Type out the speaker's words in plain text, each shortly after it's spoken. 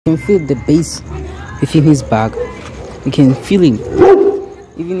You can feel the bass within his back. You can feel him,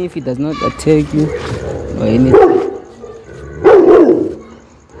 even if he does not attack you or anything.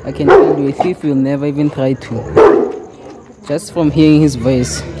 I can tell you, if you'll never even try to. Just from hearing his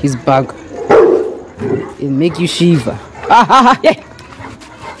voice, his back, it'll make you shiver.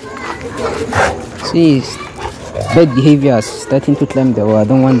 See, bad behavior is starting to climb the wall. I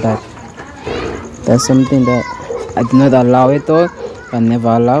don't want that. That's something that I do not allow at all. I never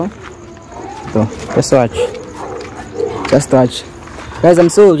allow. So just watch. Just watch. Guys, I'm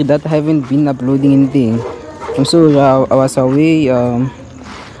sorry that I haven't been uploading anything. I'm sorry, I was away. I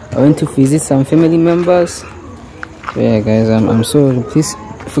went to visit some family members. So yeah, guys, I'm sorry. Please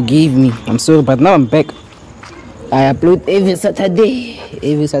forgive me. I'm sorry, but now I'm back. I upload every Saturday.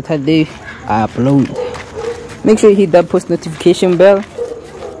 Every Saturday I upload. Make sure you hit that post notification bell.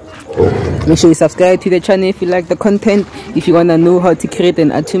 Make sure you subscribe to the channel if you like the content. If you wanna know how to create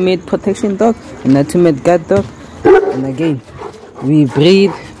an ultimate protection dog, an ultimate guard dog. And again, we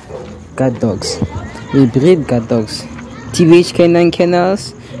breed guard dogs. We breed guard dogs. TVH Canine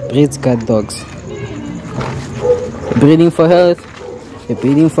Kennels breeds guard dogs. Breeding for health, the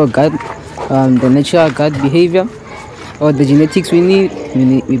breeding for guard, the natural guard behavior, or the genetics we need.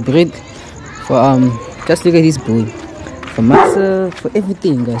 We breed for just look at this boy, for muscle, for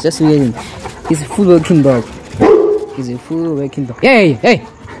everything, guys. Just look at him. He's a full working dog. He's a full working dog. Hey,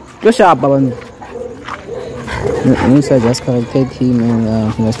 go sharp, Baba. Musa just corrected him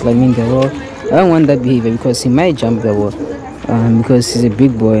and he was climbing the wall. I don't want that behavior because he might jump the wall. Because he's a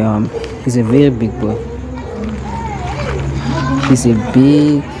big boy. He's a very big boy. He's a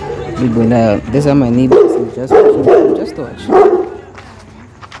big boy. Now, this time I need to just watch.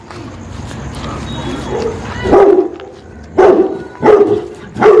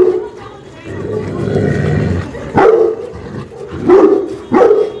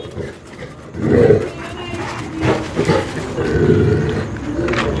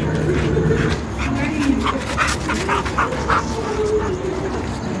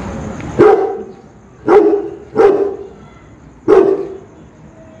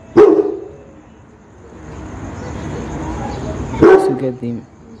 Look at him.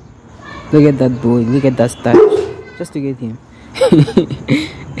 Look at that boy. Look at that touch. Just to get him.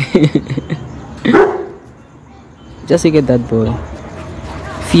 Just look at that boy.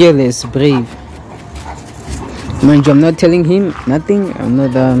 Fearless, brave. Mind you, I'm not telling him nothing. I'm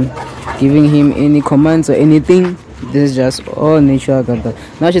not giving him any commands or anything. This is just all natural.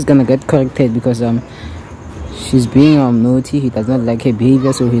 Now she's gonna get corrected because she's being naughty. He does not like her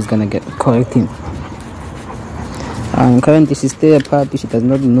behavior, so he's gonna get correcting. Currently she's still a puppy. She does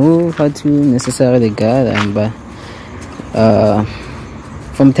not know how to necessarily guard, but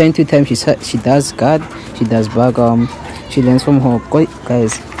from time to time she does guard, she does bark. She learns from her.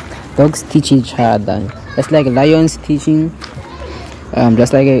 Guys, dogs teach each other. Just like lions teaching,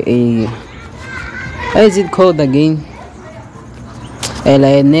 just like a how is it called again? A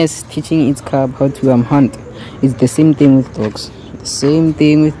lioness teaching its cub how to hunt. It's the same thing with dogs. The same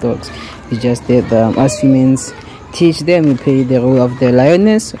thing with dogs. It's just that us humans teach them, we play the role of the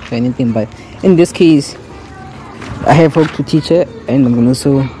lioness or anything, but in this case I have hope to teach her, and I'm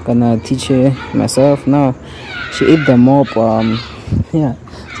also gonna teach her myself. Now she ate the mop, yeah,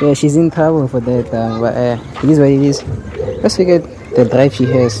 so she's in trouble for that, but it is what it is. Let's look at the drive she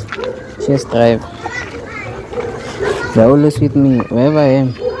has. She has drive. They're always with me wherever I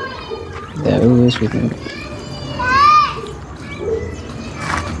am. They're always with me.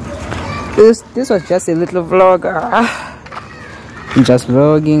 This was just a little vlog. I'm just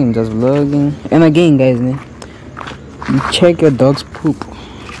vlogging. And again, guys, you check your dog's poop.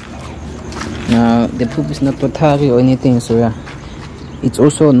 Now the poop is not potary or anything, so yeah, it's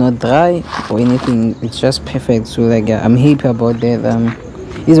also not dry or anything. It's just perfect. So like, I'm happy about that.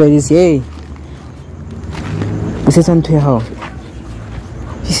 This is what it is. Hey, this is something how.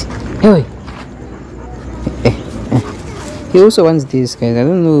 Hey, he also wants this, guys. I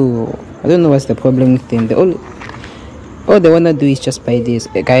don't know what's the problem with them. All they wanna do is just buy this,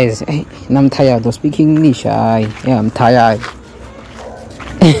 guys. And I'm tired of speaking English. Yeah, I'm tired.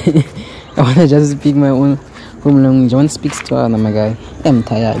 I wanna just speak my own home language. I wanna speak Tswana, my guy. I'm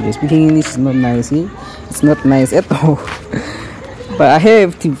tired. Speaking English is not nice. It's not nice at all. But I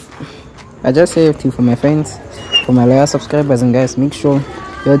have to. I just have to for my friends, for my loyal subscribers, and guys, make sure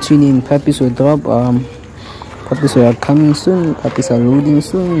you're tuning in. Puppies will drop. Puppies are coming soon. Puppies are loading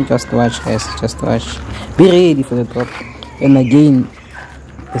soon. Just watch, guys. Just watch. Be ready for the drop. And again,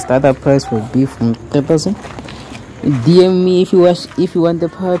 the startup price will be from 3,000. DM me if you want the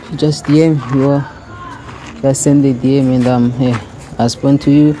pup. Just DM. Just send the DM, and hey, I'll respond to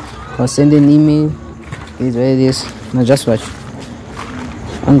you or send an email. It's what it is. Now just watch.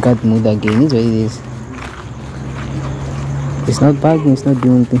 I'm got mood again. It's what it is. It's not bugging, it's not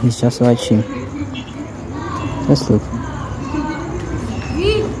doing anything, he's just watching. Just look.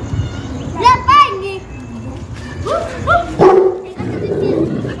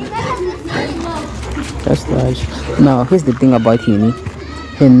 Just watch. Now here's the thing about him.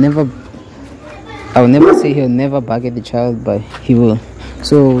 I'll never say he'll never bug at the child, but he will.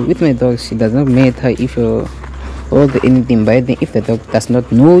 So with my dogs, it does not matter if you're or anything, but if the dog does not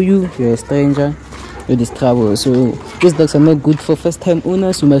know you, you're a stranger, you're this trouble. So these dogs are not good for first time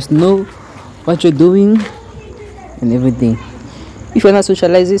owners. You must know what you're doing and everything. If you're not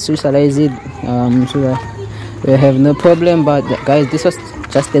socialize it so that we have no problem. But guys, this was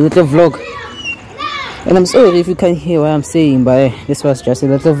just a little vlog, and I'm sorry if you can't hear what I'm saying, but this was just a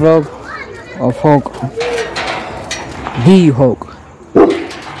little vlog of Hulk, the Hulk.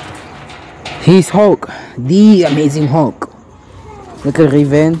 He's Hulk, the amazing Hulk. Little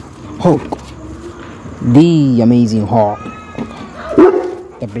Raven, Hulk, the amazing Hulk,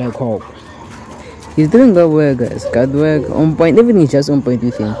 the Black Hulk. He's doing good work, guys. Good work, on point. Everything is just on point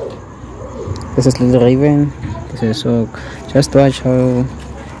with him. This is Little Raven. This is Hulk. Just watch how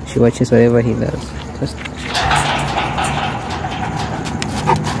she watches whatever he does. Just watch.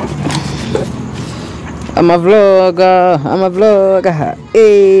 I'm a vlogger.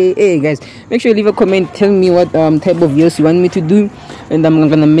 Hey guys, make sure you leave a comment, tell me what type of videos you want me to do, and I'm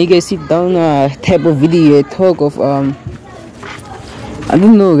gonna make a sit down type of video, a talk of I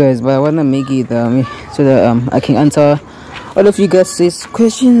don't know guys, but I wanna make it so that I can answer all of you guys'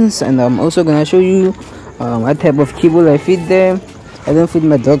 questions. And I'm also gonna show you what type of kibble I feed them. I don't feed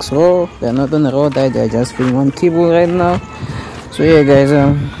my dogs raw, they're not on a raw diet, I just feed one kibble right now. So yeah guys,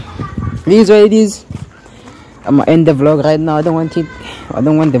 this is what it is. I'm gonna end the vlog right now. I don't want the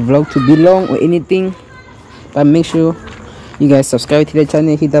vlog to be long or anything, but make sure you guys subscribe to the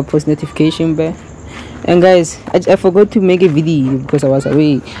channel, hit that post notification bell. And guys, I forgot to make a video because I was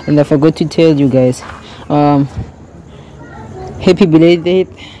away, and I forgot to tell you guys happy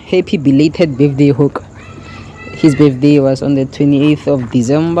belated birthday Hulk. His birthday was on the 28th of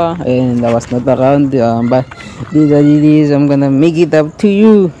December and I was not around, but this is what it is. I'm gonna make it up to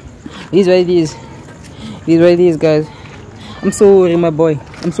you. This is what it is. This is what it is, guys. I'm sorry, my boy.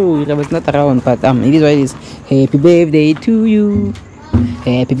 I'm sorry I was not around, but it is what it is. Happy birthday to you.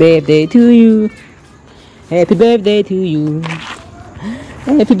 Happy birthday to you. Happy birthday to you.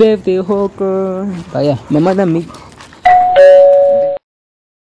 Happy birthday, Hulk. But yeah, my mother made